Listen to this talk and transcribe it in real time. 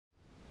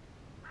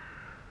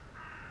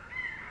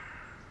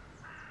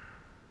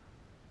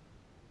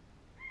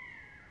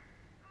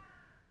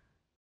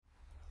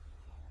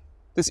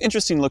This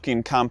interesting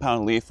looking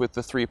compound leaf with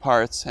the three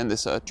parts and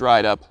this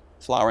dried up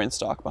flowering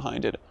stalk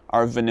behind it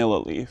are vanilla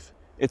leaf.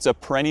 It's a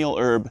perennial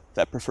herb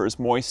that prefers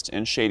moist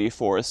and shady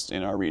forests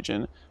in our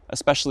region,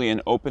 especially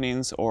in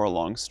openings or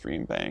along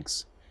stream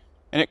banks.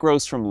 And it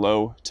grows from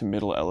low to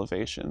middle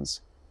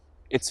elevations.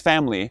 Its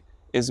family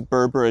is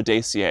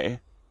Berberidaceae,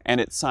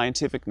 and its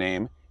scientific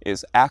name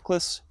is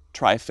Achlys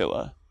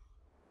triphylla.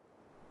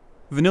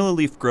 Vanilla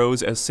leaf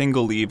grows as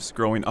single leaves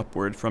growing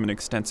upward from an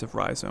extensive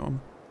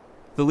rhizome.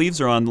 The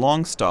leaves are on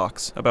long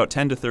stalks, about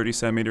 10 to 30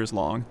 centimeters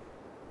long,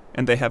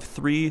 and they have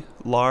three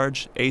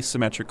large,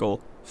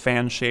 asymmetrical,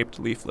 fan-shaped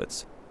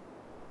leaflets.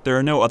 There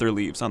are no other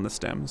leaves on the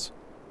stems.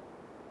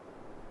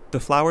 The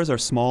flowers are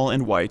small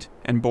and white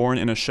and borne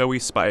in a showy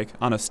spike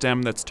on a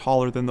stem that's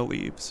taller than the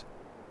leaves.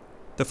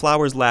 The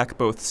flowers lack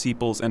both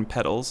sepals and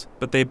petals,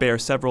 but they bear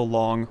several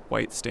long,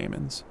 white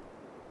stamens.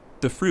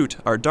 The fruit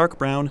are dark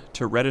brown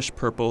to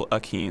reddish-purple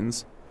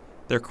achenes.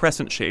 They're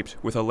crescent-shaped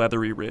with a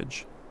leathery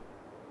ridge.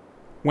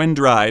 When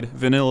dried,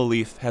 vanilla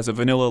leaf has a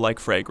vanilla-like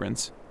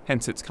fragrance,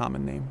 hence its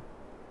common name.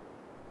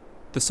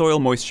 The soil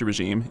moisture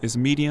regime is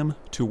medium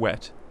to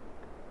wet,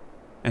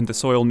 and the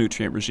soil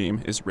nutrient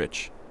regime is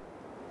rich.